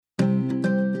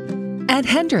At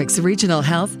Hendricks Regional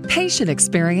Health, patient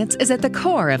experience is at the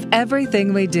core of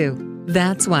everything we do.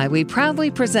 That's why we proudly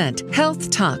present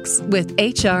Health Talks with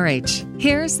HRH.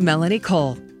 Here's Melanie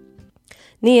Cole.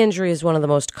 Knee injury is one of the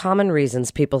most common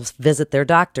reasons people visit their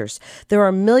doctors. There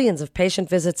are millions of patient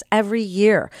visits every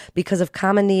year because of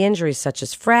common knee injuries such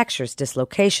as fractures,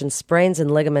 dislocations, sprains,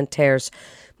 and ligament tears.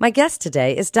 My guest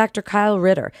today is Dr. Kyle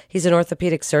Ritter. He's an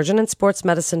orthopedic surgeon and sports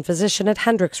medicine physician at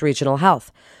Hendricks Regional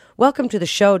Health. Welcome to the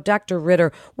show, Dr.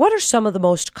 Ritter. What are some of the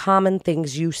most common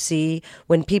things you see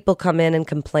when people come in and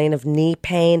complain of knee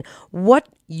pain? What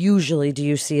usually do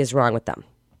you see is wrong with them?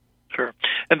 Sure.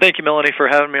 And thank you, Melanie, for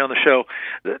having me on the show.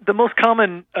 The most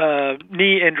common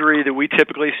knee injury that we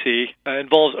typically see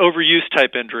involves overuse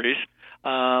type injuries.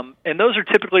 And those are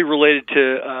typically related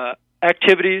to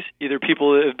activities, either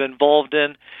people that have been involved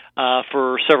in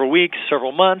for several weeks,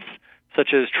 several months,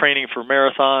 such as training for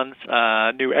marathons,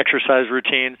 new exercise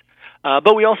routines.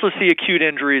 But we also see acute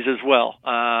injuries as well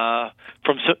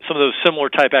from some of those similar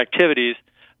type activities,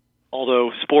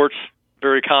 although sports,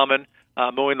 very common,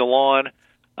 mowing the lawn,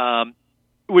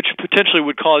 which potentially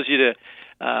would cause you to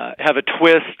have a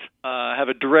twist, have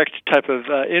a direct type of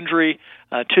injury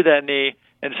to that knee.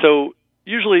 And so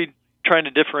usually trying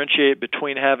to differentiate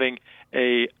between having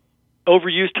a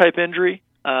overuse type injury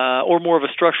or more of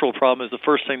a structural problem is the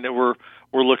first thing that we're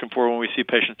looking for when we see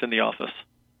patients in the office.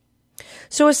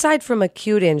 So aside from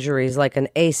acute injuries like an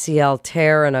ACL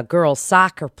tear in a girl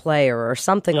soccer player or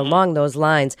something along those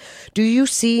lines, do you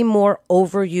see more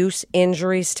overuse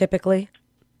injuries typically?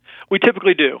 We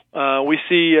typically do. We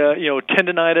see,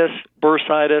 tendinitis,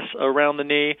 bursitis around the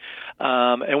knee,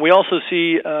 and we also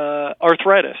see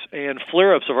arthritis and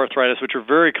flare-ups of arthritis, which are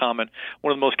very common.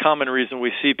 One of the most common reasons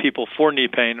we see people for knee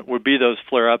pain would be those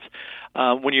flare-ups.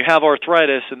 When you have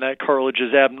arthritis and that cartilage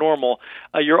is abnormal,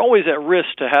 you're always at risk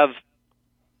to have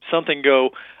something go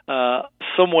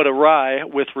somewhat awry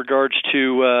with regards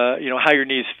to how your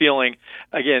knee is feeling.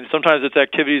 Again, sometimes it's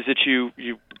activities that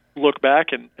you look back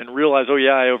and realize, oh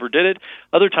yeah, I overdid it.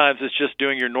 Other times it's just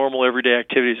doing your normal everyday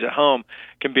activities at home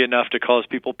can be enough to cause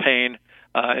people pain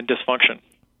and dysfunction.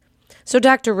 So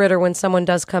Dr. Ritter, when someone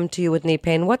does come to you with knee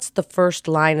pain, what's the first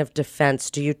line of defense?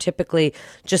 Do you typically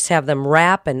just have them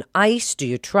wrap and ice? Do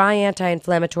you try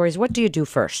anti-inflammatories? What do you do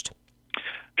first?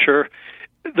 Sure.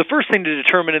 The first thing to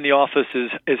determine in the office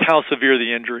is how severe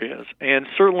the injury is. And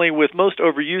certainly with most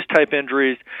overuse type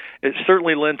injuries, it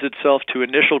certainly lends itself to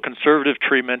initial conservative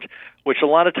treatment, which a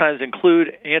lot of times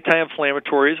include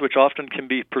anti-inflammatories, which often can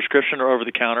be prescription or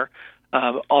over-the-counter.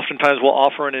 Oftentimes we'll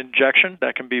offer an injection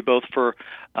that can be both for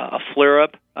a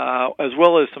flare-up as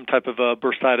well as some type of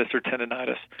bursitis or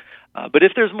tendinitis. But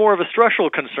if there's more of a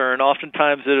structural concern,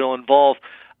 oftentimes it'll involve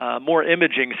more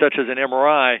imaging, such as an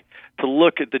MRI, to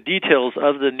look at the details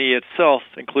of the knee itself,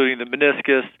 including the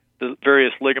meniscus, the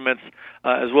various ligaments,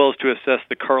 as well as to assess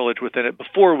the cartilage within it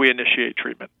before we initiate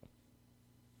treatment.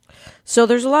 So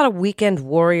there's a lot of weekend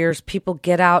warriors. People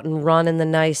get out and run in the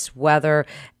nice weather,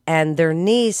 and their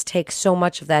knees take so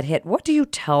much of that hit. What do you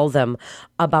tell them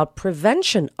about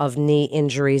prevention of knee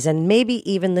injuries and maybe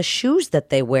even the shoes that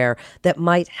they wear that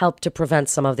might help to prevent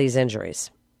some of these injuries?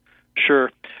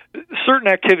 Sure. Certain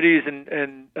activities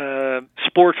and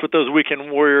sports with those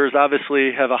weekend warriors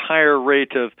obviously have a higher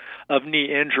rate of knee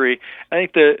injury. I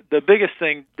think the biggest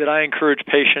thing that I encourage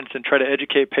patients and try to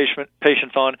educate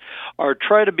patients on are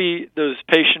try to be those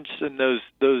patients and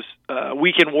those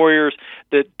weekend warriors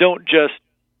that don't just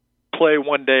play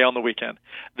one day on the weekend.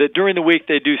 That during the week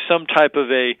they do some type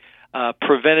of a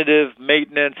preventative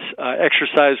maintenance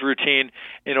exercise routine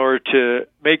in order to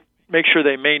make sure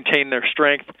they maintain their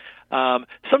strength.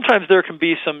 Sometimes there can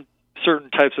be some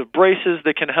certain types of braces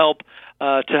that can help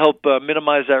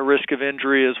minimize that risk of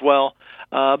injury as well.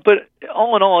 But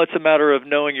all in all, it's a matter of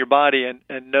knowing your body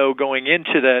and know going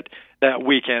into that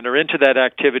weekend or into that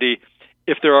activity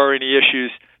if there are any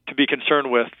issues to be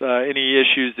concerned with, any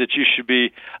issues that you should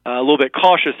be a little bit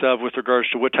cautious of with regards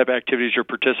to what type of activities you're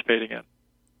participating in.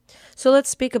 So let's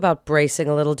speak about bracing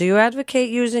a little. Do you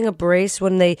advocate using a brace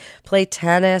when they play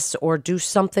tennis or do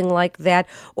something like that?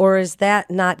 Or is that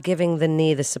not giving the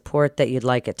knee the support that you'd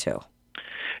like it to?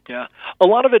 Yeah. A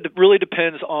lot of it really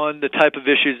depends on the type of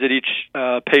issues that each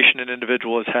patient and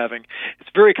individual is having. It's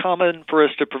very common for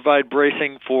us to provide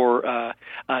bracing for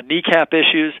kneecap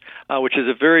issues, which is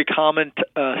a very common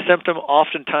symptom,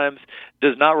 oftentimes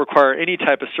does not require any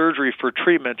type of surgery for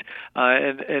treatment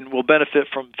and will benefit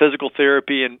from physical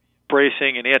therapy and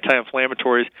bracing and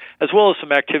anti-inflammatories, as well as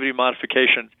some activity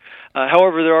modifications.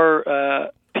 However, there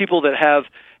are people that have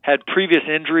had previous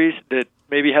injuries that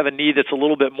maybe have a knee that's a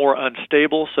little bit more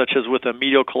unstable, such as with a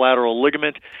medial collateral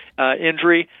ligament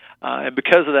injury. And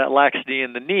because of that laxity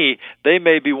in the knee, they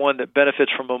may be one that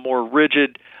benefits from a more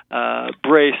rigid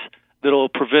brace that will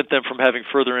prevent them from having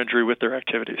further injury with their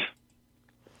activities.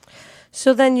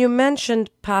 So then you mentioned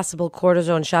possible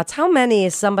cortisone shots. How many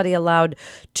is somebody allowed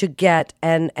to get?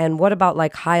 And what about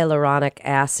like hyaluronic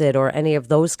acid or any of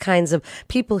those kinds of,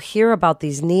 people hear about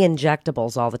these knee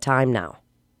injectables all the time now.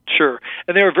 Sure.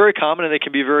 And they are very common and they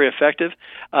can be very effective.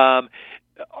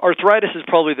 Arthritis is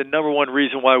probably the number one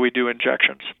reason why we do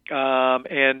injections. Steroid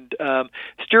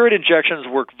injections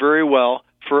work very well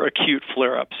for acute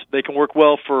flare-ups. They can work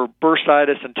well for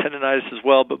bursitis and tendonitis as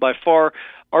well, but by far,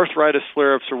 arthritis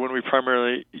flare-ups are when we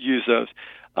primarily use those.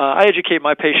 I educate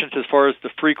my patients as far as the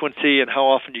frequency and how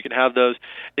often you can have those,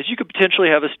 is you could potentially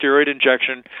have a steroid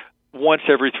injection once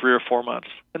every 3 or 4 months.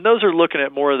 And those are looking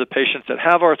at more of the patients that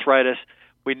have arthritis.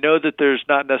 We know that there's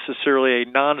not necessarily a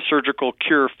non-surgical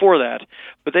cure for that,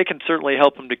 but they can certainly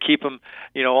help them to keep them,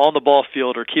 on the ball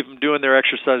field or keep them doing their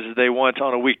exercises they want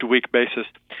on a week-to-week basis.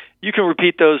 You can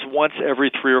repeat those once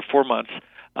every 3 or 4 months.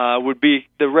 Would be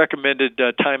the recommended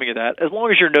timing of that, as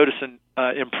long as you're noticing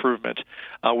improvement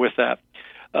with that.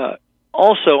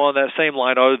 Also, on that same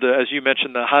line are as you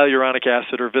mentioned, the hyaluronic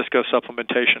acid or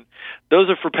viscosupplementation. Those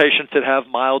are for patients that have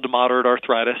mild to moderate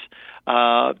arthritis.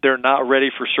 They're not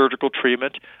ready for surgical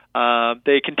treatment.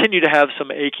 They continue to have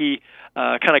some achy,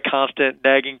 kind of constant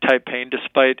nagging type pain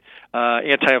despite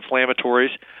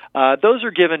anti-inflammatories. Those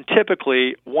are given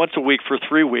typically once a week for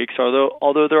 3 weeks,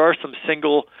 although there are some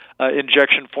single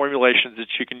injection formulations that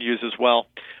you can use as well.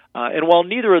 And while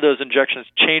neither of those injections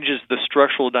changes the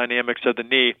structural dynamics of the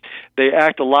knee, they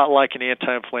act a lot like an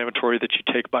anti-inflammatory that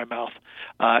you take by mouth.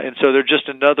 And so they're just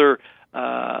another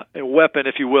weapon,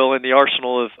 if you will, in the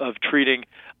arsenal of treating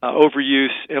overuse,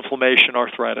 inflammation,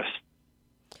 arthritis.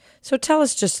 So tell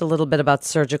us just a little bit about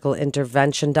surgical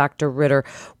intervention, Dr. Ritter.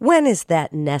 When is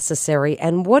that necessary,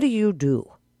 and what do you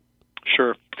do?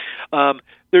 Sure.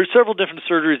 There's several different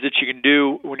surgeries that you can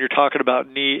do when you're talking about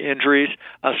knee injuries.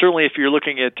 Certainly if you're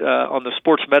looking at on the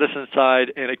sports medicine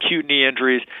side and acute knee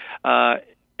injuries,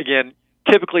 again,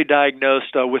 typically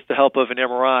diagnosed with the help of an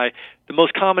MRI. The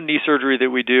most common knee surgery that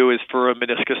we do is for a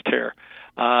meniscus tear.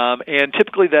 And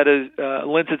typically that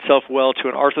lends itself well to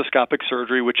an arthroscopic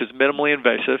surgery, which is minimally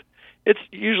invasive. It's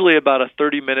usually about a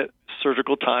 30-minute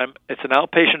surgical time. It's an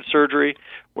outpatient surgery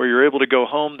where you're able to go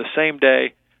home the same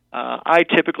day. I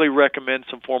typically recommend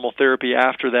some formal therapy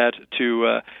after that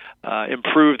to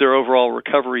improve their overall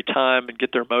recovery time and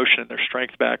get their motion and their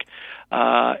strength back.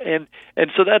 And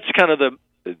so that's kind of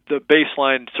the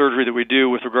baseline surgery that we do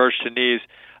with regards to knees.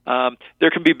 There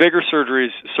can be bigger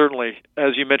surgeries, certainly.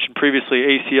 As you mentioned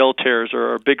previously, ACL tears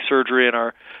are a big surgery in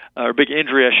our big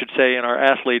injury, I should say, in our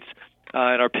athletes in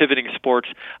our pivoting sports.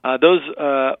 Those,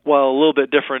 while a little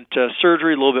bit different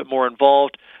surgery, a little bit more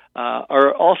involved,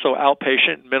 are also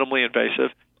outpatient, minimally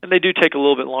invasive, and they do take a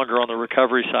little bit longer on the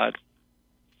recovery side.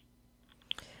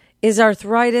 Is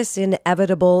arthritis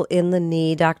inevitable in the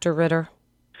knee, Dr. Ritter?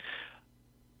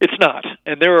 It's not.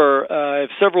 And there are I have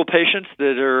several patients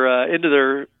that are into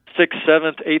their 6th,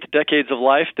 7th, 8th decades of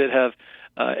life that have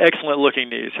excellent-looking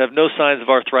knees, have no signs of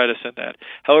arthritis in that.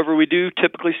 However, we do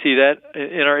typically see that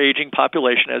in our aging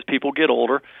population as people get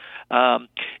older.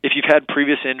 If you've had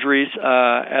previous injuries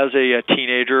as a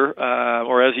teenager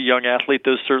or as a young athlete,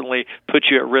 those certainly put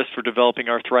you at risk for developing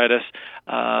arthritis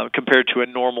compared to a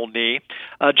normal knee.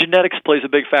 Genetics plays a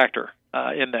big factor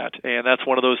in that, and that's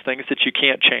one of those things that you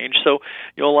can't change. So,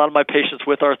 a lot of my patients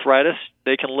with arthritis,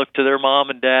 they can look to their mom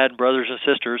and dad, brothers and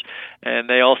sisters, and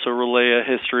they also relay a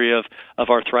history of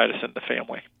arthritis in the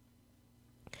family.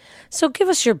 So give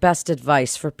us your best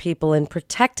advice for people in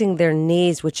protecting their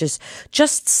knees, which is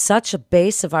just such a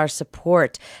base of our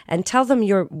support, and tell them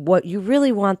what you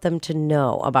really want them to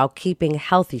know about keeping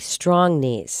healthy, strong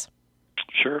knees.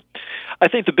 Sure. I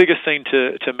think the biggest thing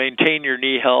to maintain your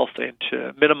knee health and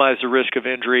to minimize the risk of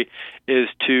injury is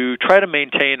to try to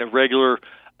maintain a regular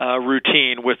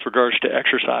routine with regards to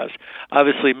exercise.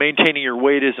 Obviously, maintaining your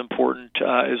weight is important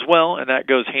as well, and that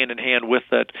goes hand in hand with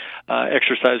that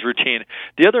exercise routine.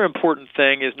 The other important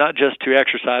thing is not just to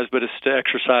exercise, but it's to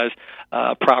exercise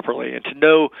properly and to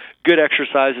know good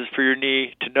exercises for your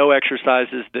knee, to know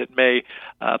exercises that may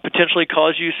potentially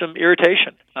cause you some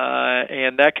irritation.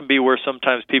 And that can be where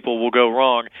sometimes people will go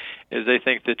wrong, is they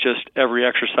think that just every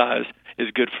exercise is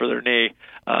good for their knee,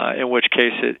 in which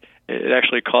case it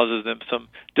actually causes them some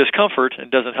discomfort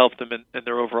and doesn't help them in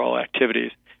their overall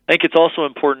activities. I think it's also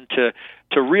important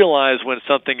to realize when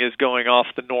something is going off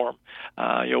the norm.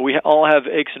 We all have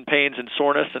aches and pains and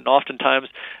soreness, and oftentimes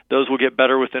those will get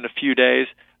better within a few days.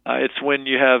 It's when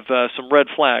you have some red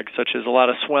flags, such as a lot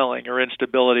of swelling or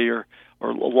instability or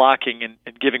locking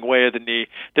and giving way of the knee,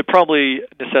 that probably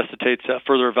necessitates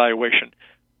further evaluation.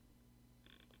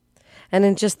 And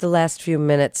in just the last few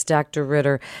minutes, Dr.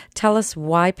 Ritter, tell us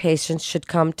why patients should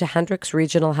come to Hendricks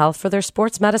Regional Health for their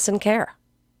sports medicine care.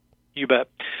 You bet.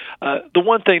 The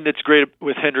one thing that's great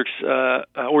with Hendricks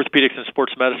Orthopedics and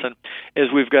Sports Medicine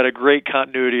is we've got a great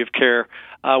continuity of care,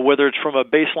 whether it's from a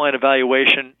baseline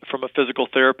evaluation from a physical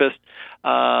therapist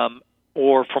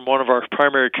or from one of our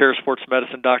primary care sports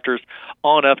medicine doctors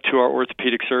on up to our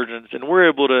orthopedic surgeons. And we're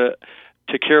able to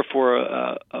care for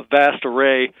a vast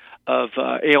array of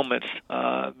ailments.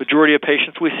 Majority of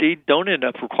patients we see don't end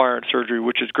up requiring surgery,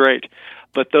 which is great.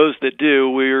 But those that do,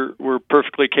 we're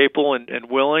perfectly capable and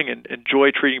willing and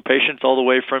enjoy treating patients all the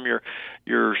way from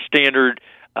your standard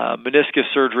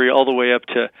meniscus surgery all the way up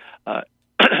to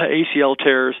ACL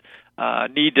tears,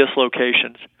 knee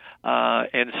dislocations.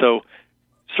 And so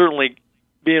certainly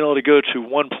being able to go to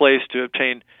one place to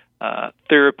obtain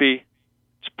therapy,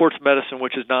 sports medicine,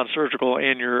 which is non-surgical,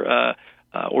 and your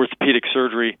orthopedic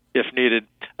surgery, if needed,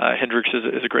 Hendricks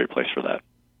is a great place for that.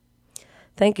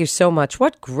 Thank you so much.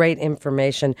 What great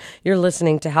information. You're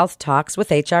listening to Health Talks with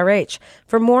HRH.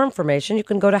 For more information, you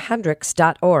can go to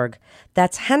hendricks.org.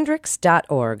 That's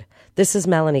hendricks.org. This is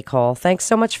Melanie Cole. Thanks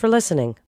so much for listening.